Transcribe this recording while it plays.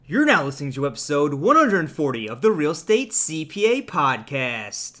You're now listening to episode 140 of the Real Estate CPA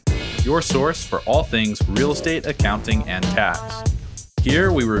Podcast. Your source for all things real estate, accounting, and tax.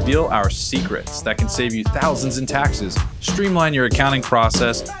 Here we reveal our secrets that can save you thousands in taxes, streamline your accounting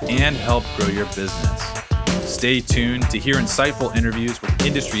process, and help grow your business. Stay tuned to hear insightful interviews with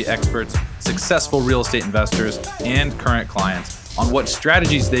industry experts, successful real estate investors, and current clients on what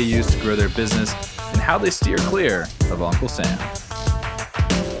strategies they use to grow their business and how they steer clear of Uncle Sam.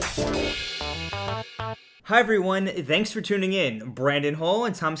 Hi everyone, thanks for tuning in. Brandon Hall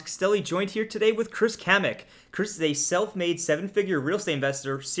and Thomas Castelli joined here today with Chris Cammack. Chris is a self-made seven-figure real estate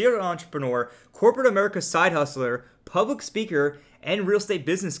investor, serial entrepreneur, corporate America side hustler, public speaker, and real estate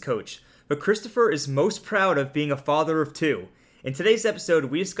business coach. But Christopher is most proud of being a father of two. In today's episode,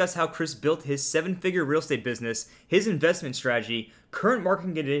 we discuss how Chris built his seven-figure real estate business, his investment strategy, current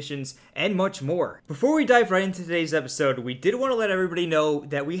market conditions, and much more. Before we dive right into today's episode, we did want to let everybody know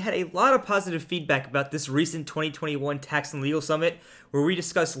that we had a lot of positive feedback about this recent 2021 Tax and Legal Summit, where we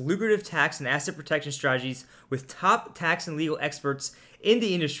discussed lucrative tax and asset protection strategies with top tax and legal experts in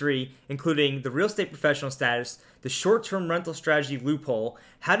the industry, including the real estate professional status, the short-term rental strategy loophole,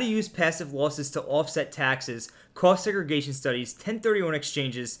 how to use passive losses to offset taxes, cost segregation studies, 1031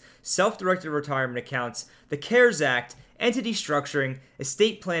 exchanges, self-directed retirement accounts, the CARES Act, entity structuring,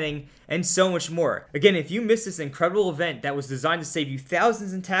 estate planning, and so much more. Again, if you missed this incredible event that was designed to save you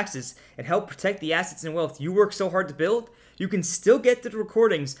thousands in taxes and help protect the assets and wealth you work so hard to build, you can still get the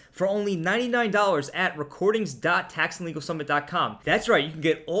recordings for only $99 at recordings.taxandlegalsummit.com. That's right, you can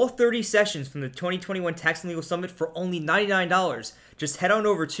get all 30 sessions from the 2021 Tax and Legal Summit for only $99. Just head on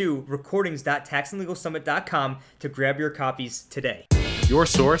over to recordings.taxandlegalsummit.com to grab your copies today. Your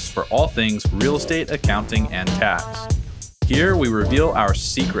source for all things real estate, accounting, and tax. Here we reveal our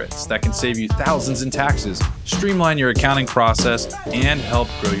secrets that can save you thousands in taxes, streamline your accounting process, and help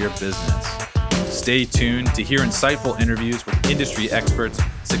grow your business. Stay tuned to hear insightful interviews with industry experts,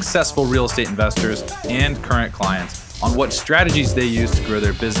 successful real estate investors, and current clients on what strategies they use to grow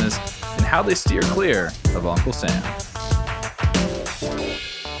their business and how they steer clear of Uncle Sam.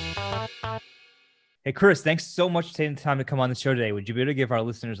 Hey, Chris, thanks so much for taking the time to come on the show today. Would you be able to give our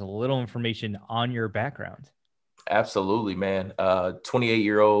listeners a little information on your background? Absolutely, man.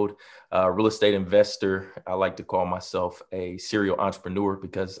 28-year-old real estate investor. I like to call myself a serial entrepreneur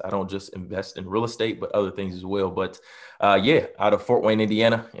because I don't just invest in real estate, but other things as well. But out of Fort Wayne,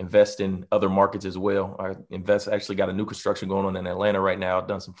 Indiana, invest in other markets as well. Actually got a new construction going on in Atlanta right now. I've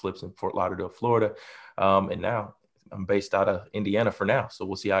done some flips in Fort Lauderdale, Florida. And now I'm based out of Indiana for now. So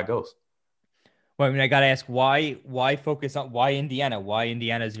we'll see how it goes. Well, I mean, I got to ask, why focus on why Indiana? Why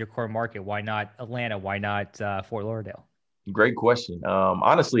Indiana is your core market? Why not Atlanta? Why not Fort Lauderdale? Great question.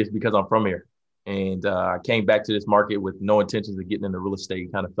 Honestly, it's because I'm from here. And I came back to this market with no intentions of getting into real estate.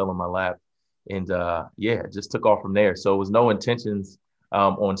 It kind of fell in my lap. And it just took off from there. So it was no intentions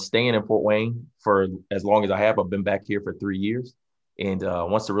on staying in Fort Wayne for as long as I have. I've been back here for 3 years. And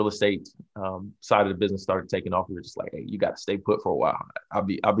once the real estate side of the business started taking off, we were just like, hey, you got to stay put for a while. I'll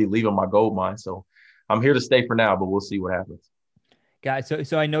be leaving my gold mine. So I'm here to stay for now, but we'll see what happens. Guys,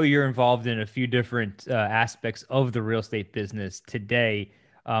 so I know you're involved in a few different aspects of the real estate business today.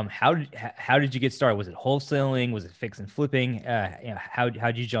 How did you get started? Was it wholesaling? Was it fix and flipping?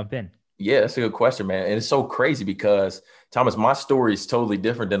 How'd you jump in? Yeah, that's a good question, man. And it's so crazy because, Thomas, my story is totally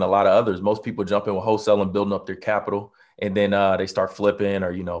different than a lot of others. Most people jump in with wholesaling, building up their capital, and then they start flipping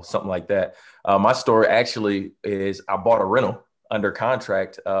or, something like that. My story actually is I bought a rental under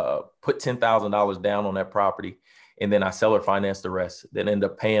contract, put $10,000 down on that property, and then I seller financed the rest. Then end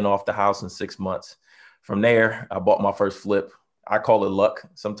up paying off the house in 6 months. From there, I bought my first flip. I call it luck.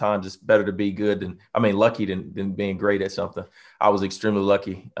 Sometimes it's better to be lucky than being great at something. I was extremely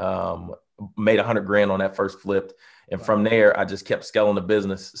lucky. Made $100,000 on that first flip. And from there, I just kept scaling the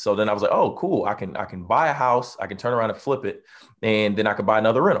business. So then I was like, oh, cool. I can buy a house. I can turn around and flip it. And then I could buy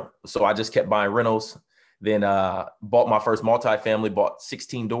another rental. So I just kept buying rentals. Then bought my first multifamily, bought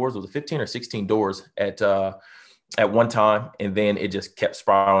 16 doors. Was it 15 or 16 doors at one time? And then it just kept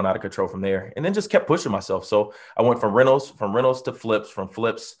spiraling out of control from there. And then just kept pushing myself. So I went from rentals to flips, from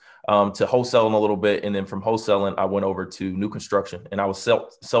flips to wholesaling a little bit. And then from wholesaling, I went over to new construction. And I was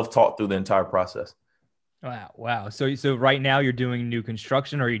self-taught through the entire process. Wow. So right now you're doing new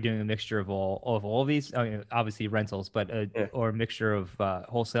construction, or are you doing a mixture of all of these? I mean, obviously rentals, but or a mixture of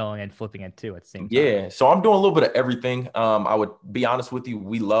wholesaling and flipping it too at the same time. Yeah. So I'm doing a little bit of everything. I would be honest with you.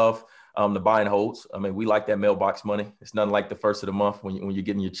 We love the buy and holds. I mean, we like that mailbox money. It's nothing like the first of the month when you're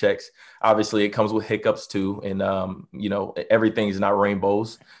getting your checks. Obviously, it comes with hiccups too. And, everything is not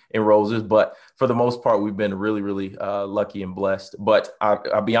rainbows and roses. But for the most part, we've been really, really lucky and blessed. But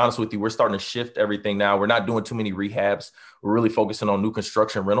I'll be honest with you, we're starting to shift everything now. We're not doing too many rehabs. We're really focusing on new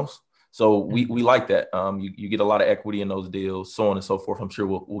construction rentals. So we like that. You get a lot of equity in those deals, so on and so forth. I'm sure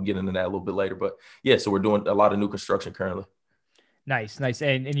we'll get into that a little bit later. But yeah, so we're doing a lot of new construction currently. Nice.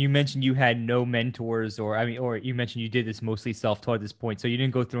 And you mentioned you had no mentors, or you mentioned you did this mostly self-taught at this point. So you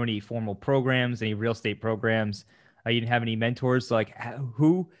didn't go through any formal programs, any real estate programs. You didn't have any mentors. So like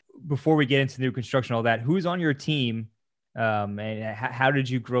who, before we get into new construction, all that, who's on your team? And how did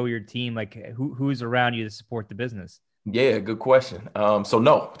you grow your team? Like who's around you to support the business? Yeah, good question. So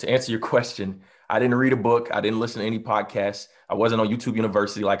no, to answer your question, I didn't read a book. I didn't listen to any podcasts. I wasn't on YouTube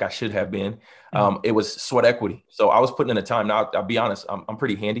University like I should have been. It was sweat equity. So I was putting in the time. Now, I'll be honest, I'm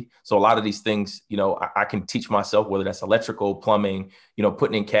pretty handy. So a lot of these things, I can teach myself, whether that's electrical, plumbing,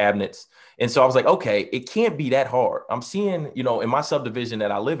 putting in cabinets. And so I was like, okay, it can't be that hard. I'm seeing, in my subdivision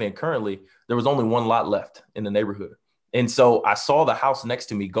that I live in currently, there was only one lot left in the neighborhood. And so I saw the house next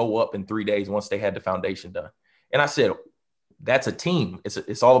to me go up in 3 days once they had the foundation done. And I said, that's a team.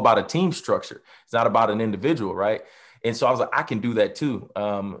 It's all about a team structure. It's not about an individual, right? And so I was like, I can do that too.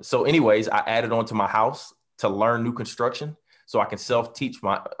 So anyways, I added on to my house to learn new construction so I can self-teach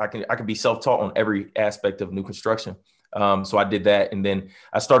I can be self-taught on every aspect of new construction. So I did that. And then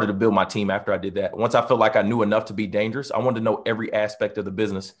I started to build my team after I did that. Once I felt like I knew enough to be dangerous, I wanted to know every aspect of the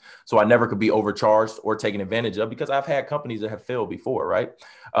business. So I never could be overcharged or taken advantage of, because I've had companies that have failed before, right?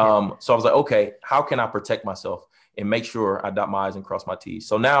 So I was like, okay, how can I protect myself and make sure I dot my I's and cross my T's?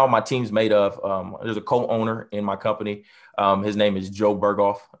 So now my team's made of, there's a co-owner in my company. His name is Joe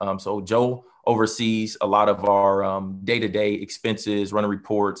Berghoff. So Joe oversees a lot of our day-to-day expenses, running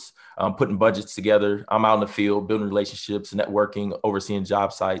reports, putting budgets together. I'm out in the field, building relationships, networking, overseeing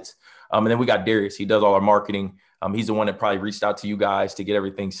job sites. And then we got Darius. He does all our marketing. He's the one that probably reached out to you guys to get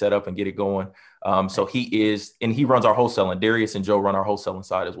everything set up and get it going. So he runs our wholesaling. Darius and Joe run our wholesaling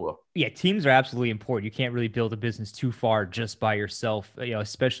side as well. Yeah, teams are absolutely important. You can't really build a business too far just by yourself,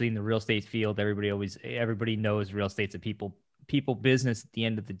 especially in the real estate field. Everybody knows real estate's a people business at the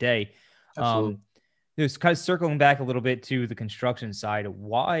end of the day. Absolutely. Just kind of circling back a little bit to the construction side,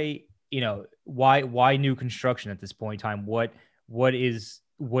 why new construction at this point in time? What is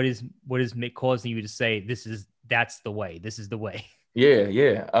causing you to say this is the way?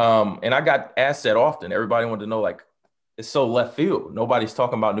 Yeah. And I got asked that often. Everybody wanted to know, like, it's so left field. Nobody's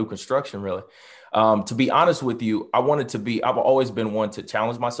talking about new construction, really. To be honest with you, I've always been one to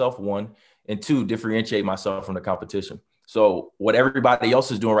challenge myself, one, and two, differentiate myself from the competition. So what everybody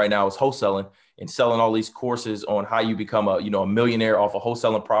else is doing right now is wholesaling and selling all these courses on how you become a millionaire off of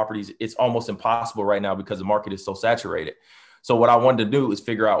wholesaling properties. It's almost impossible right now because the market is so saturated. So what I wanted to do is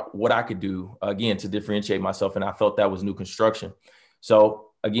figure out what I could do, again, to differentiate myself. And I felt that was new construction. So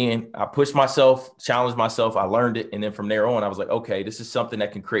again, I pushed myself, challenged myself. I learned it. And then from there on, I was like, okay, this is something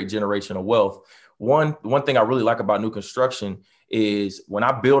that can create generational wealth. One thing I really like about new construction is when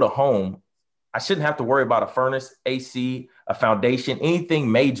I build a home, I shouldn't have to worry about a furnace, AC, a foundation,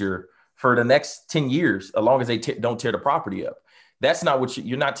 anything major for the next 10 years, as long as they don't tear the property up. That's not what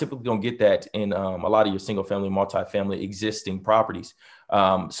you're not typically going to get that in a lot of your single family, multifamily existing properties.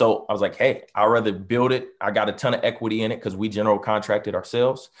 So I was like, hey, I'd rather build it. I got a ton of equity in it because we general contracted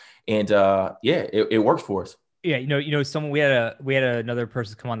ourselves. And it works for us. Yeah. We had another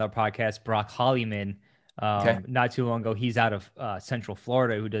person come on our podcast, Brock Hollyman, not too long ago. He's out of Central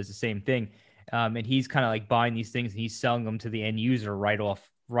Florida, who does the same thing. And he's kind of like buying these things and he's selling them to the end user right off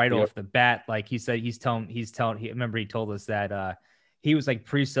the bat. Like he said, remember he told us that he was like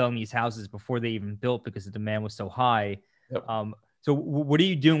pre-selling these houses before they even built because the demand was so high. Yep. So what are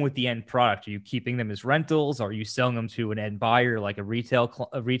you doing with the end product? Are you keeping them as rentals? Are you selling them to an end buyer, like a retail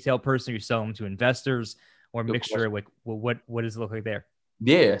person? Are you selling them to investors, or a mixture? Like what does it look like there?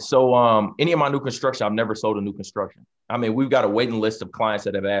 Yeah. So any of my new construction, I've never sold a new construction. I mean, we've got a waiting list of clients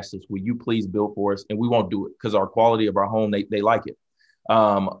that have asked us, will you please build for us? And we won't do it because our quality of our home, they like it.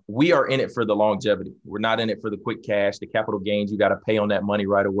 We are in it for the longevity. We're not in it for the quick cash, the capital gains. You got to pay on that money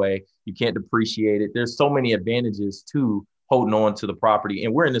right away. You can't depreciate it. There's so many advantages to holding on to the property.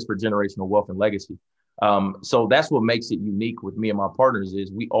 And we're in this for generational wealth and legacy. So that's what makes it unique with me and my partners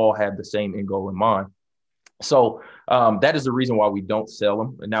is we all have the same end goal in mind. So that is the reason why we don't sell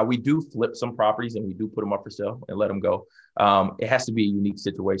them. And now we do flip some properties and we do put them up for sale and let them go. It has to be a unique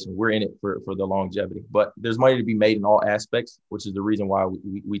situation. We're in it for the longevity, but there's money to be made in all aspects, which is the reason why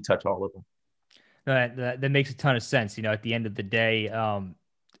we touch all of them. That makes a ton of sense. At the end of the day,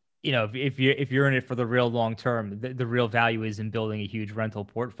 if you're in it for the real long term, the real value is in building a huge rental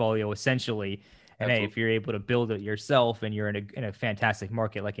portfolio, essentially. And hey, if Absolutely. you're able to build it yourself and you're in a fantastic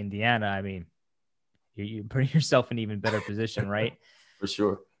market like Indiana, I mean, you're putting yourself in an even better position, right? For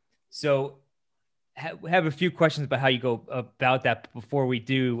sure. So have a few questions about how you go about that. Before we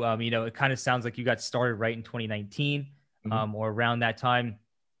do, it kind of sounds like you got started right in 2019, Mhm. or around that time,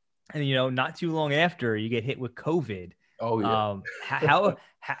 and not too long after you get hit with COVID. Oh yeah.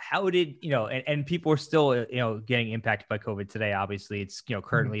 How did and people are still getting impacted by COVID today. Obviously, it's Mhm.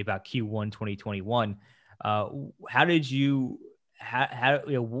 currently about Q1 2021. How did you how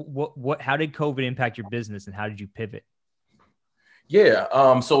what how did COVID impact your business, and how did you pivot?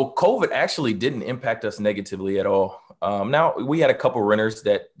 Yeah. So COVID actually didn't impact us negatively at all. Now we had a couple renters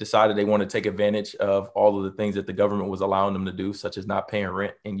that decided they want to take advantage of all of the things that the government was allowing them to do, such as not paying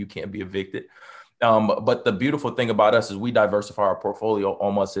rent and you can't be evicted. But the beautiful thing about us is we diversify our portfolio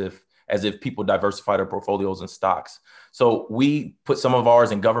almost as if people diversify their portfolios in stocks. So we put some of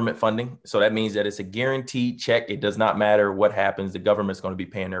ours in government funding. So that means that it's a guaranteed check. It does not matter what happens. The government's going to be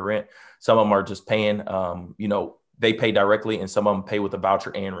paying their rent. Some of them are just paying, they pay directly, and some of them pay with a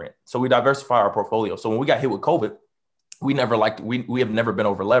voucher and rent. So we diversify our portfolio. So when we got hit with COVID, we have never been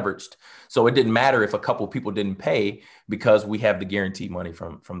over leveraged. So it didn't matter if a couple of people didn't pay because we have the guaranteed money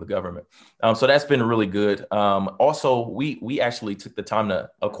from the government. So that's been really good. Also, we actually took the time to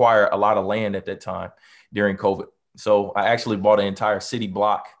acquire a lot of land at that time during COVID. So I actually bought an entire city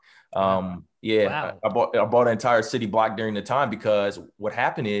block. Wow. Yeah, Wow. I bought an entire city block during the time because what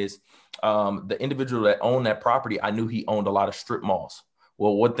happened is the individual that owned that property, I knew he owned a lot of strip malls.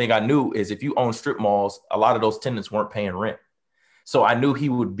 Well, one thing I knew is if you own strip malls, a lot of those tenants weren't paying rent. So I knew he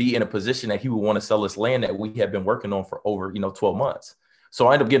would be in a position that he would want to sell this land that we had been working on for over, 12 months. So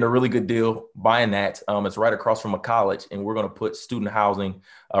I ended up getting a really good deal buying that. It's right across from a college, and we're going to put student housing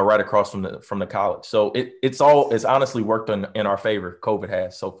right across from the college. So it's honestly worked in our favor. COVID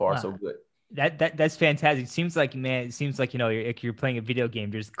has so far, Wow. so good. That's fantastic. It seems like, man, it seems like you're playing a video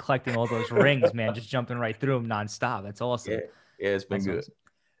game. You're just collecting all those rings, man, just jumping right through them nonstop. That's Yeah, awesome. yeah, it's been That's good. awesome.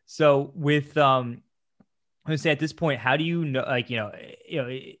 So with I would say at this point, how do you know,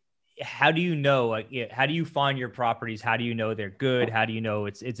 how do you know, how do you find your properties? How do you know they're good? How do you know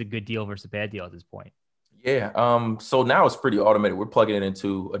it's a good deal versus a bad deal at this point? Yeah. So now it's pretty automated. We're plugging it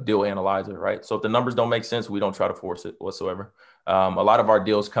into a deal analyzer, right? So if the numbers don't make sense, we don't try to force it whatsoever. A lot of our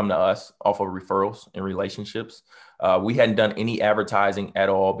deals come to us off of referrals and relationships. We hadn't done any advertising at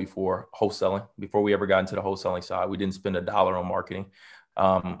all before wholesaling, before we ever got into the wholesaling side. We didn't spend a dollar on marketing,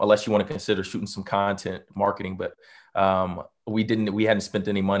 unless you want to consider shooting some content marketing. But we hadn't spent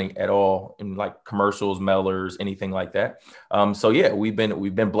any money at all in like commercials, mailers, anything like that. So yeah, we've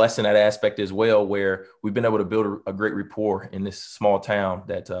been blessed in that aspect as well, where we've been able to build a great rapport in this small town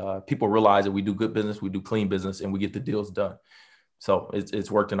that people realize that we do good business, we do clean business, and we get the deals done. So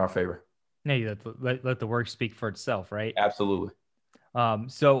it's worked in our favor. Yeah, you let the work speak for itself, right? Absolutely.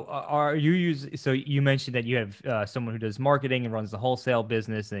 So are you so you mentioned that you have someone who does marketing and runs the wholesale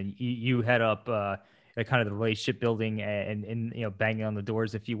business, and you head up kind of the relationship building and banging on the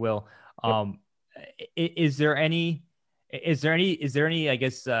doors, if you will. Yep. Um, is there any I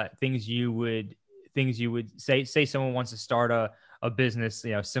guess things you would say someone wants to start a business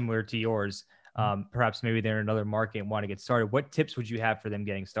similar to yours, perhaps maybe they're in another market and want to get started. What tips would you have for them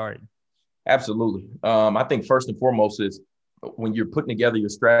getting started? Absolutely. I think first and foremost is when you're putting together your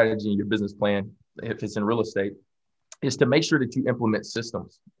strategy and your business plan, if it's in real estate, is to make sure that you implement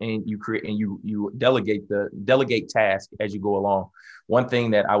systems and you create and you delegate tasks as you go along. One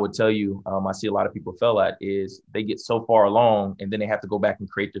thing that I would tell you, I see a lot of people fail at is they get so far along and then they have to go back and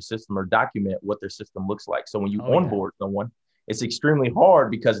create their system or document what their system looks like. So when you Oh yeah. onboard someone, it's extremely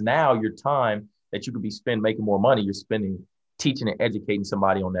hard because now your time that you could be spent making more money, you're spending teaching and educating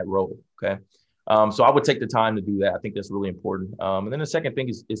somebody on that role. Okay. So I would take the time to do that. I think that's really important. And then the second thing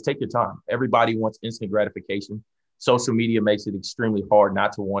is take your time. Everybody wants instant gratification. Social media makes it extremely hard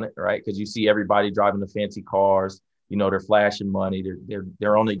not to want it, right? Because you see everybody driving the fancy cars, they're flashing money,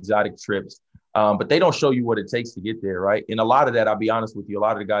 they're on exotic trips, but they don't show you what it takes to get there, right? And a lot of that, I'll be honest with you, a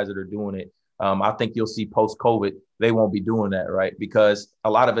lot of the guys that are doing it, I think you'll see post-COVID, they won't be doing that, right? Because a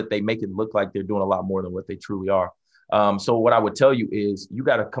lot of it, they make it look like they're doing a lot more than what they truly are. So what I would tell you is you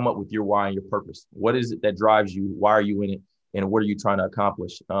got to come up with your why and your purpose. What is it that drives you? Why are you in it? And what are you trying to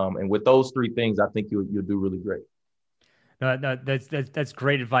accomplish? And with those three things, I think you'll do really great. No, that's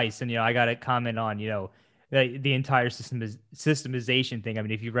great advice. And I got to comment on the entire systemization thing. I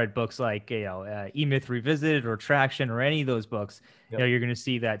mean, if you've read books like E-Myth Revisited or Traction or any of those books, Yep. you're going to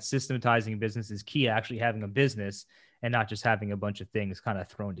see that systematizing business is key to actually having a business. and not just having a bunch of things kind of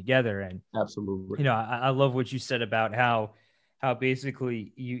thrown together. And, Absolutely. I love what you said about how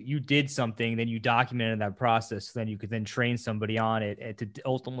basically you did something, then you documented that process, then you could then train somebody on it and to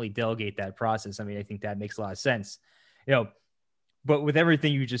ultimately delegate that process. I mean, I think that makes a lot of sense, but with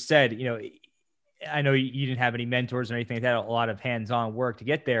everything you just said, I know you didn't have any mentors or anything like that, a lot of hands-on work to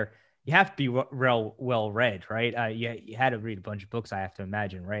get there. You have to be well read, right? You had to read a bunch of books, I have to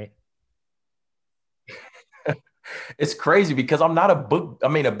imagine, right? It's crazy because I'm not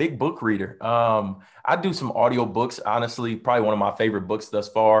a big book reader. I do some audio books. Honestly, probably one of my favorite books thus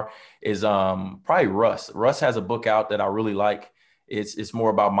far is probably Russ. Russ has a book out that I really like. It's more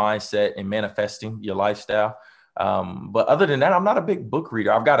about mindset and manifesting your lifestyle. But other than that, I'm not a big book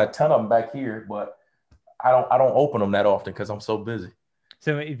reader. I've got a ton of them back here, but I don't open them that often because I'm so busy.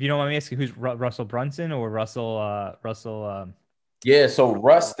 So if you don't mind me asking, who's Russell Brunson or Russell? Yeah, so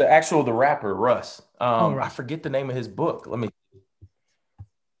Russ, the rapper Russ. I Right. forget the name of his book.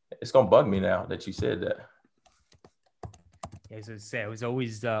 It's gonna bug me now that you said that. Yeah, as I say, I was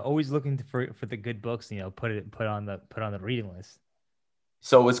always looking for the good books, put on the reading list.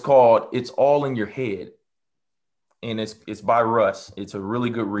 So it's called "It's All in Your Head," and it's by Russ. It's a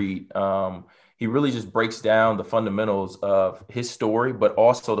really good read. He really just breaks down the fundamentals of his story, but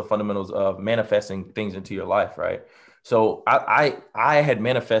also the fundamentals of manifesting things into your life, right? So I had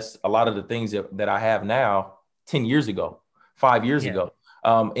manifest a lot of the things that I have now 10 years ago, 5 years Yeah. ago.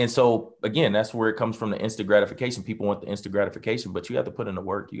 And so again, that's where it comes from, the instant gratification. People want the instant gratification, but you have to put in the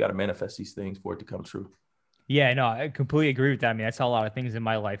work. You got to manifest these things for it to come true. Yeah, no, I completely agree with that. I mean, that's how a lot of things in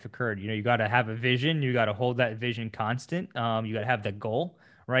my life occurred. You got to have a vision. You got to hold that vision constant. You got to have that goal,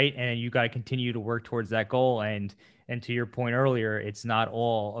 right? And you got to continue to work towards that goal. And to your point earlier, it's not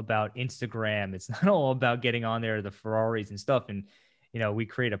all about Instagram. It's not all about getting on there, the Ferraris and stuff. And we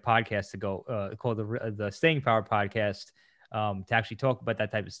create a podcast to go called the Staying Power Podcast to actually talk about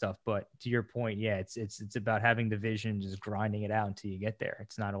that type of stuff. But to your point, yeah, it's about having the vision, just grinding it out until you get there.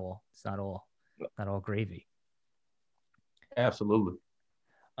 It's not all gravy. Absolutely.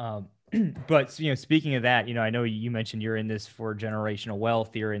 But speaking of that, I know you mentioned you're in this for generational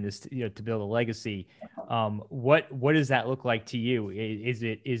wealth. You're in this, to build a legacy. What does that look like to you? Is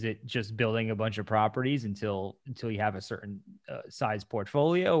it just building a bunch of properties until you have a certain size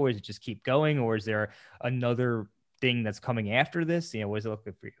portfolio, or is it just keep going, or is there another thing that's coming after this? What does it look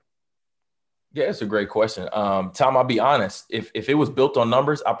like for you? Yeah, it's a great question. Tom, I'll be honest. If it was built on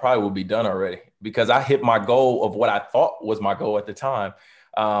numbers, I probably would be done already because I hit my goal of what I thought was my goal at the time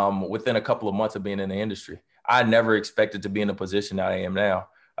within a couple of months of being in the industry. I never expected to be in the position that I am now.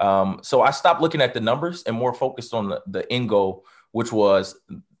 So I stopped looking at the numbers and more focused on the end goal, which was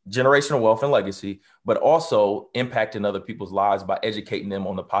generational wealth and legacy, but also impacting other people's lives by educating them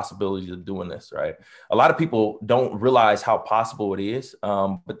on the possibilities of doing this, right? A lot of people don't realize how possible it is,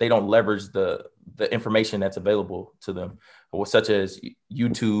 but they don't leverage the information that's available to them, such as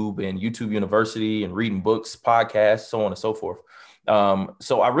YouTube and YouTube University and reading books, podcasts, so on and so forth.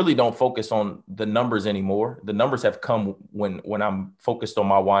 So I really don't focus on the numbers anymore. The numbers have come when I'm focused on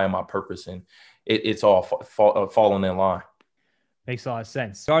my why and my purpose, and it's all falling in line. Makes a lot of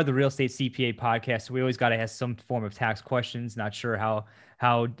sense. We are the Real Estate CPA podcast. So we always got to ask some form of tax questions. Not sure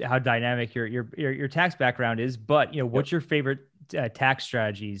how dynamic your tax background is, but what's your favorite tax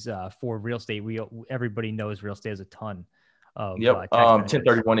strategies for real estate? Everybody knows real estate has a ton of tax benefits.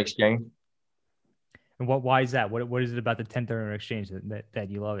 1031 exchange. And why is that? What is it about the 1031 exchange that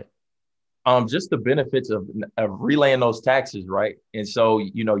you love it? Just the benefits of relaying those taxes, right? And so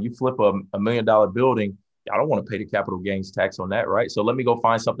you flip a $1 million building. I don't want to pay the capital gains tax on that, right? So let me go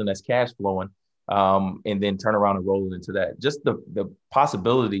find something that's cash flowing and then turn around and roll it into that. Just the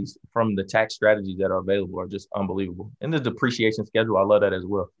possibilities from the tax strategies that are available are just unbelievable. And the depreciation schedule, I love that as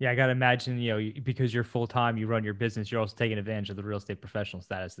well. Yeah, I got to imagine, because you're full-time, you run your business, you're also taking advantage of the real estate professional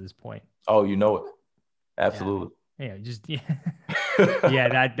status at this point. Oh, you know it. Absolutely. Yeah,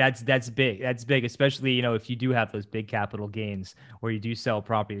 that's big. That's big, especially, if you do have those big capital gains where you do sell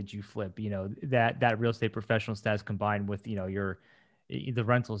property that you flip, that real estate professional status combined with, the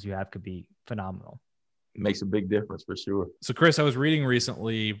rentals you have could be phenomenal. It makes a big difference for sure. So Chris, I was reading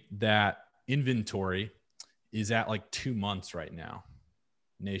recently that inventory is at like 2 months right now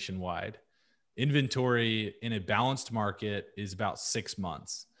nationwide. Inventory in a balanced market is about 6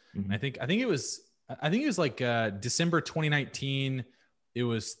 months. Mm-hmm. And I think it was like December 2019. It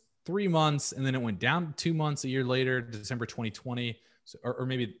was 3 months, and then it went down to 2 months a year later, December 2020. So, or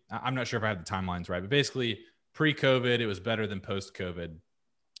maybe I'm not sure if I have the timelines right, but basically pre-COVID, it was better than post-COVID.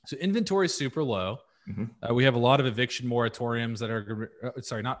 So inventory is super low. Mm-hmm. We have a lot of eviction moratoriums that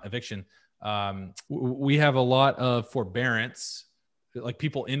are, not eviction, We have a lot of forbearance, like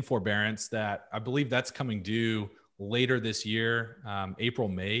people in forbearance that I believe that's coming due later this year, April,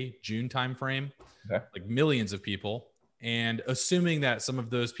 May, June timeframe, like millions of people. And assuming that some of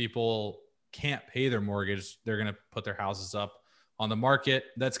those people can't pay their mortgage, they're going to put their houses up on the market.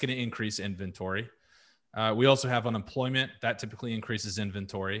 That's going to increase inventory. We also have unemployment that typically increases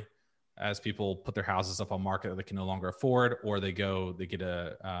inventory as people put their houses up on market that they can no longer afford, or they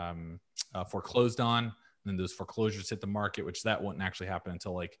get foreclosed on, and then those foreclosures hit the market, which that wouldn't actually happen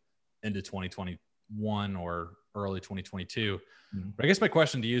until like into 2021 or early 2022. Mm-hmm. But I guess my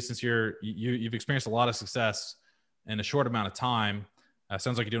question to you, since you've experienced a lot of success in a short amount of time,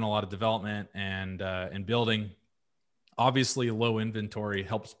 sounds like you're doing a lot of development and building. Obviously, low inventory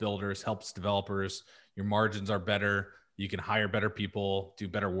helps builders, helps developers. Your margins are better. You can hire better people, do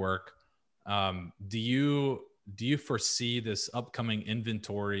better work. Do you foresee this upcoming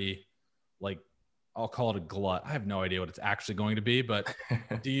inventory, like I'll call it a glut? I have no idea what it's actually going to be, but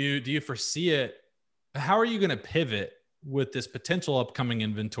do you foresee it? How are you going to pivot with this potential upcoming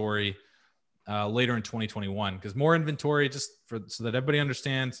inventory later in 2021? Because more inventory, so that everybody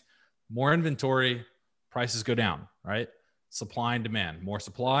understands, more inventory, prices go down, right? Supply and demand. More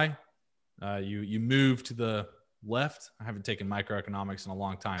supply, you move to the left. I haven't taken microeconomics in a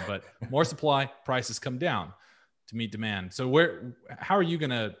long time, but more supply, prices come down to meet demand. So how are you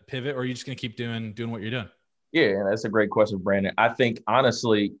going to pivot, or are you just going to keep doing what you're doing? Yeah, that's a great question, Brandon. I think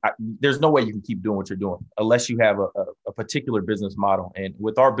honestly, there's no way you can keep doing what you're doing unless you have a particular business model. And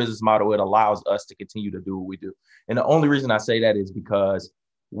with our business model, it allows us to continue to do what we do. And the only reason I say that is because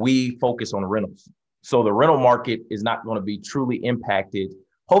we focus on rentals. So the rental market is not going to be truly impacted,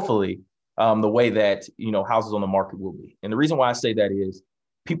 hopefully, the way that, houses on the market will be. And the reason why I say that is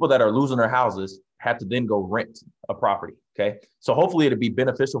people that are losing their houses have to then go rent a property. Okay. So hopefully it'll be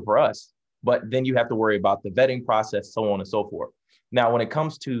beneficial for us, but then you have to worry about the vetting process, so on and so forth. Now, when it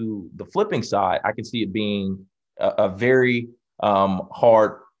comes to the flipping side, I can see it being a very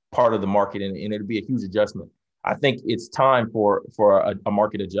hard part of the market, and it'll be a huge adjustment. I think it's time for a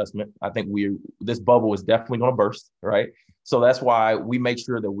market adjustment. I think this bubble is definitely going to burst, right? So that's why we make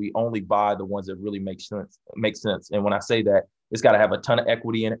sure that we only buy the ones that really make sense. And when I say that, it's got to have a ton of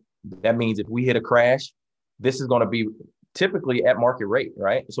equity in it. That means if we hit a crash, this is going to be typically at market rate,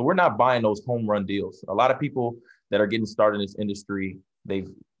 right? So we're not buying those home run deals. A lot of people that are getting started in this industry, they've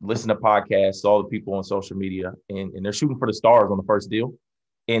listened to podcasts, all the people on social media, and they're shooting for the stars on the first deal.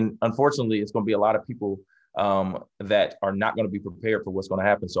 And unfortunately, it's going to be a lot of people that are not going to be prepared for what's going to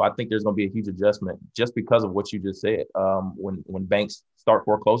happen. So I think there's going to be a huge adjustment just because of what you just said when banks start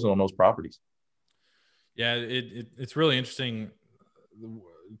foreclosing on those properties. Yeah, it's really interesting.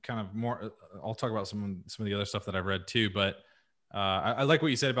 Kind of more, I'll talk about some of the other stuff that I've read too, but I like what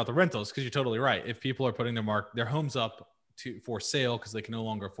you said about the rentals, because you're totally right. If people are putting their homes up for sale because they can no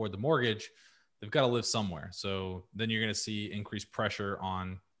longer afford the mortgage, they've got to live somewhere. So then you're going to see increased pressure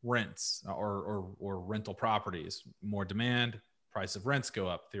on rents or rental properties. More demand, price of rents go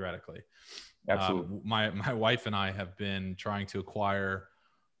up theoretically. Absolutely. My wife and I have been trying to acquire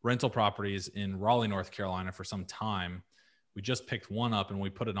rental properties in Raleigh, North Carolina for some time. We just picked one up and we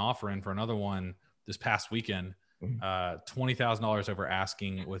put an offer in for another one this past weekend, $20,000 over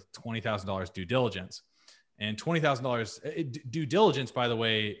asking with $20,000 due diligence. And $20,000 due diligence, by the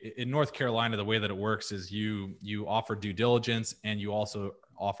way, in North Carolina, the way that it works is you offer due diligence and you also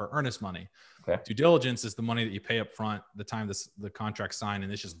offer earnest money. Okay. Due diligence is the money that you pay up front the time the contract's signed,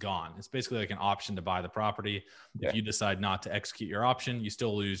 and it's just gone. It's basically like an option to buy the property. Yeah. If you decide not to execute your option, you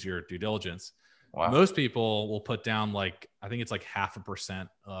still lose your due diligence. Wow. Most people will put down I think it's like 0.5%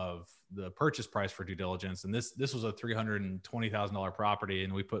 of the purchase price for due diligence. And this was a $320,000 property,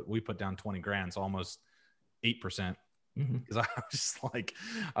 and we put down $20,000, so almost 8%. Because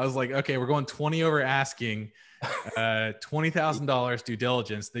I was like, okay, we're going 20 over asking, $20,000 due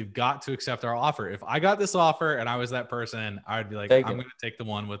diligence. They've got to accept our offer. If I got this offer and I was that person, I'd be like, I'm going to take the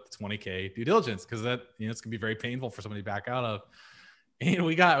one with $20K due diligence, because that, it's going to be very painful for somebody to back out of. And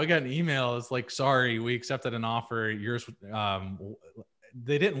we got an email. It's like, sorry, we accepted an offer. Yours,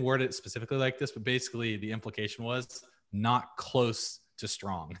 they didn't word it specifically like this, but basically the implication was not close to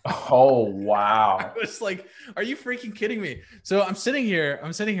strong. Oh, wow. I was like, are you freaking kidding me? So I'm sitting here,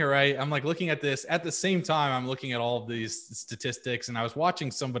 right? I'm like looking at this. At the same time, I'm looking at all of these statistics, and I was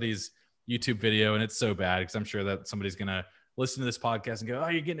watching somebody's YouTube video, and it's so bad because I'm sure that somebody's going to listen to this podcast and go, oh,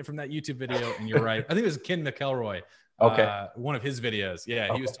 you're getting it from that YouTube video. And you're right. I think it was Ken McElroy. Okay. One of his videos. Yeah.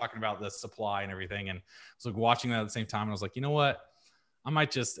 Okay. He was talking about the supply and everything. And I was like watching that at the same time. And I was like, you know what? I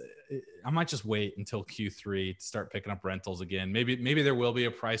might just wait until Q3 to start picking up rentals again. Maybe there will be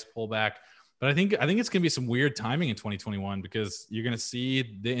a price pullback, but I think it's going to be some weird timing in 2021 because you're going to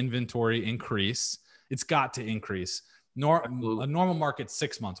see the inventory increase. It's got to increase. A normal market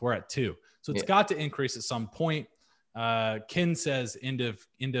 6 months. We're at 2, so it's got to increase at some point. Ken says end of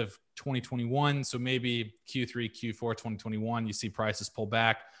 2021, so maybe Q3, Q4 2021. You see prices pull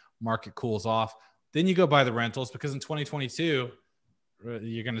back, market cools off. Then you go buy the rentals because in 2022.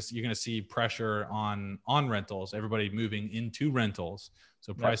 You're gonna see pressure on rentals. Everybody moving into rentals,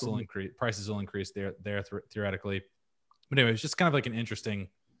 so prices will increase there theoretically. But anyway, it's just kind of like an interesting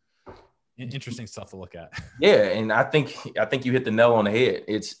stuff to look at. Yeah, and I think you hit the nail on the head.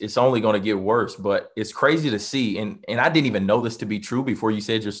 It's only going to get worse, but it's crazy to see. And I didn't even know this to be true before you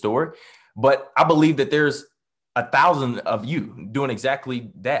said your story, but I believe that there's 1,000 of you doing exactly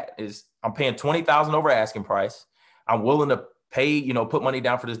that. Is I'm paying $20,000 over asking price. I'm willing to pay, put money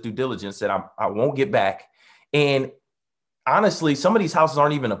down for this due diligence that I won't get back. And honestly, some of these houses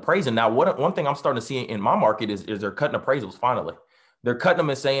aren't even appraising. Now, one thing I'm starting to see in my market is they're cutting appraisals finally. They're cutting them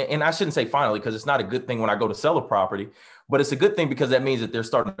and saying, and I shouldn't say finally, because it's not a good thing when I go to sell a property, but it's a good thing because that means that they're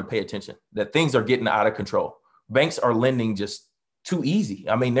starting to pay attention, that things are getting out of control. Banks are lending just too easy.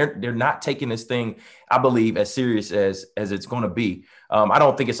 I mean, they're not taking this thing, I believe, as serious as it's going to be. I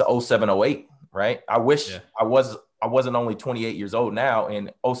don't think it's a 07, 08, right? I wish I wasn't only 28 years old now.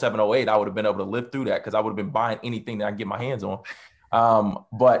 In 07, 08, I would have been able to live through that because I would have been buying anything that I can get my hands on.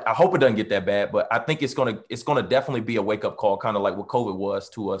 But I hope it doesn't get that bad. But I think it's gonna definitely be a wake up call, kind of like what COVID was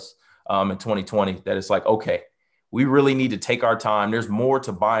to us in 2020. That it's like, okay, we really need to take our time. There's more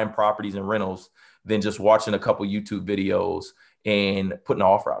to buying properties and rentals than just watching a couple YouTube videos and putting an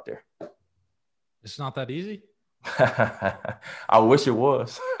offer out there. It's not that easy. I wish it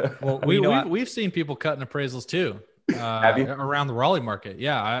was. Well, we've seen people cutting appraisals too. Have you? Around the Raleigh market?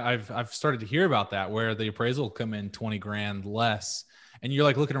 Yeah, I've started to hear about that where the appraisal will come in $20,000 less, and you're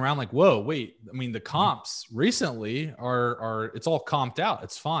like looking around like, whoa, wait. I mean, the comps recently are it's all comped out.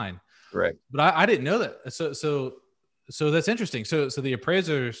 It's fine, right? But I didn't know that. So that's interesting. So the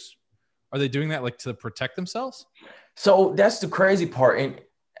appraisers, are they doing that like to protect themselves? So that's the crazy part, and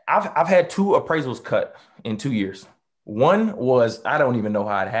I've had 2 appraisals cut in 2 years. One was, I don't even know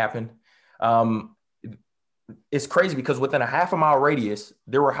how it happened. It's crazy because within a half a mile radius,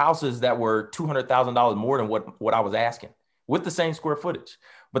 there were houses that were $200,000 more than what I was asking with the same square footage.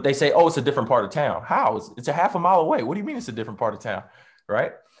 But they say, oh, it's a different part of town. How? It's a half a mile away. What do you mean it's a different part of town?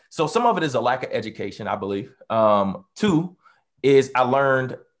 Right? So some of it is a lack of education, I believe. 2 is I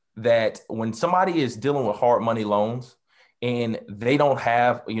learned that when somebody is dealing with hard money loans and they don't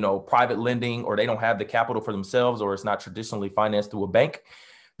have, private lending, or they don't have the capital for themselves, or it's not traditionally financed through a bank,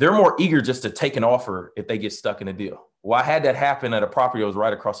 they're more eager just to take an offer if they get stuck in a deal. Well, I had that happen at a property that was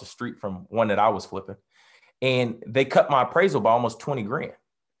right across the street from one that I was flipping, and they cut my appraisal by almost $20,000.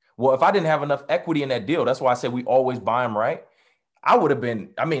 Well, if I didn't have enough equity in that deal, that's why I said we always buy them right. That would have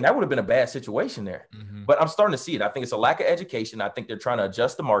been a bad situation there. Mm-hmm. But I'm starting to see it. I think it's a lack of education. I think they're trying to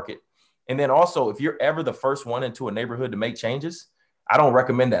adjust the market. And then also, if you're ever the first one into a neighborhood to make changes, I don't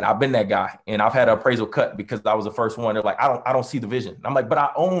recommend that. I've been that guy, and I've had an appraisal cut because I was the first one. They're like, I don't see the vision. I'm like, but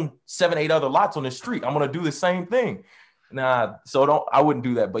I own 7, 8 other lots on the street. I'm going to do the same thing. Nah, I wouldn't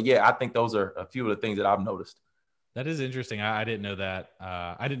do that. But yeah, I think those are a few of the things that I've noticed. That is interesting. I didn't know that.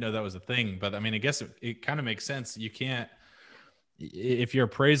 I didn't know that was a thing, but I mean, I guess it kind of makes sense. You can't, if your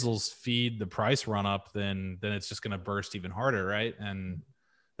appraisals feed the price run up, then it's just going to burst even harder. Right. And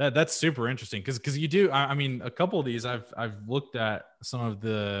that's super interesting because you do. I mean, a couple of these I've looked at some of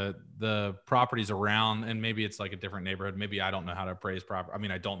the properties around, and maybe it's like a different neighborhood. Maybe I don't know how to appraise property. I mean,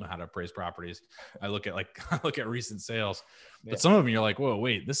 I don't know how to appraise properties. I look at recent sales, but some of them you're like, whoa,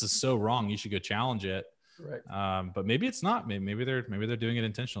 wait, this is so wrong. You should go challenge it. Right. But maybe it's not. Maybe they're doing it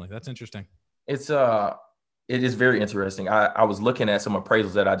intentionally. That's interesting. It is very interesting. I was looking at some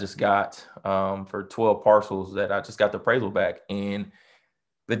appraisals that I just got for 12 parcels that I just got the appraisal back, and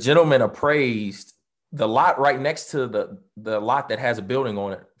the gentleman appraised the lot right next to the lot that has a building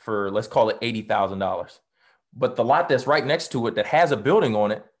on it for, let's call it $80,000. But the lot that's right next to it that has a building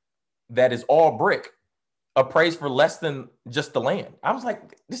on it that is all brick appraised for less than just the land. I was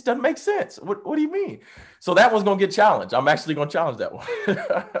like, this doesn't make sense. What do you mean? So that one's going to get challenged. I'm actually going to challenge that one.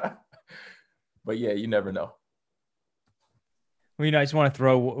 But yeah, you never know. Well, I just want to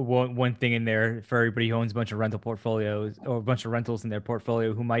throw one thing in there for everybody who owns a bunch of rental portfolios or a bunch of rentals in their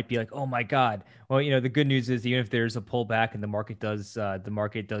portfolio who might be like, "Oh my God!" Well, the good news is even if there's a pullback and the market does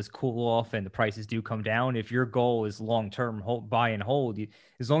cool off and the prices do come down, if your goal is long term buy and hold,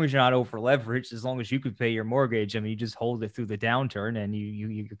 as long as you're not over leveraged, as long as you could pay your mortgage, I mean, you just hold it through the downturn and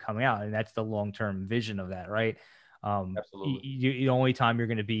you're coming out, and that's the long term vision of that, right? Absolutely. The only time you're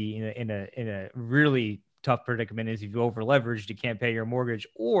going to be in a really tough predicament is if you over leveraged, you can't pay your mortgage,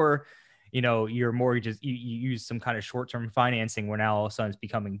 or your mortgage is you use some kind of short-term financing where now all of a sudden it's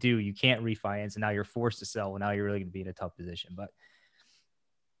becoming due, you can't refinance, and now you're forced to sell, and now you're really going to be in a tough position. But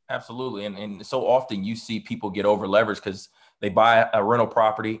Absolutely. And so often you see people get over leveraged because they buy a rental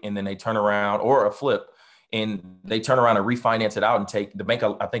property and then they turn around, or a flip, and they turn around and refinance it out and take the bank,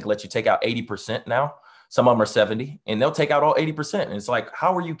 I think, lets you take out 80% now. Some of them are 70, and they'll take out all 80%. And it's like,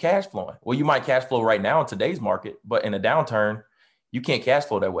 how are you cash flowing? Well, you might cash flow right now in today's market, but in a downturn, you can't cash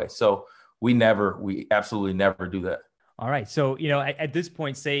flow that way. So we absolutely never do that. all right, so at this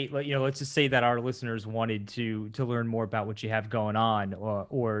point, say let's just say that our listeners wanted to learn more about what you have going on,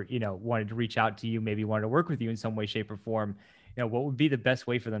 or wanted to reach out to you, maybe wanted to work with you in some way, shape, or form. What would be the best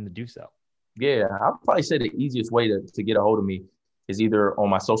way for them to do so? Yeah, I'll probably say the easiest way to get a hold of me is either on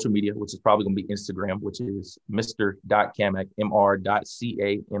my social media, which is probably going to be Instagram, which is Mr.Cammack,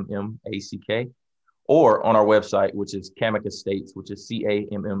 Mr.Cammack, or on our website, which is Cammack Estates, which is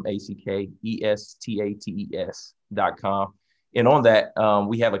CAMMACKESTATES.com. And on that,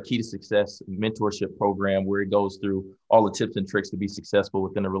 we have a Key to Success mentorship program where it goes through all the tips and tricks to be successful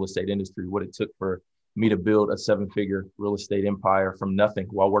within the real estate industry, what it took for me to build a 7-figure real estate empire from nothing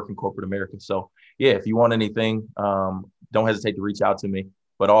while working corporate America. So yeah, if you want anything, don't hesitate to reach out to me.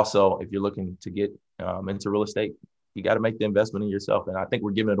 But also, if you're looking to get into real estate, you got to make the investment in yourself. And I think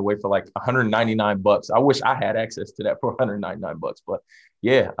we're giving it away for like $199. I wish I had access to that for $199, but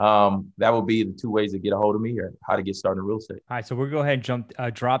yeah, that would be the 2 ways to get a hold of me, or how to get started in real estate. All right, so we'll go ahead and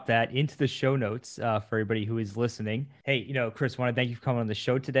drop that into the show notes for everybody who is listening. Hey, Chris, I want to thank you for coming on the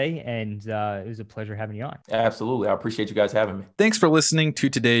show today, and it was a pleasure having you on. Absolutely. I appreciate you guys having me. Thanks for listening to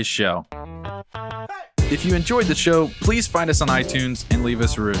today's show. If you enjoyed the show, please find us on iTunes and leave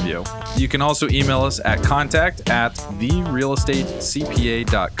us a review. You can also email us at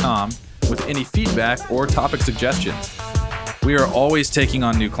contact@therealestatecpa.com with any feedback or topic suggestions. We are always taking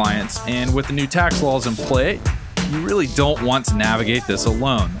on new clients, and with the new tax laws in play, you really don't want to navigate this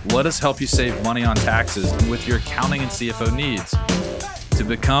alone. Let us help you save money on taxes and with your accounting and CFO needs. To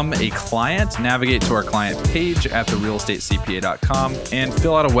become a client, navigate to our client page at therealestatecpa.com and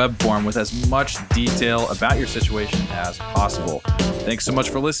fill out a web form with as much detail about your situation as possible. Thanks so much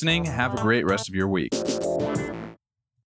for listening. Have a great rest of your week.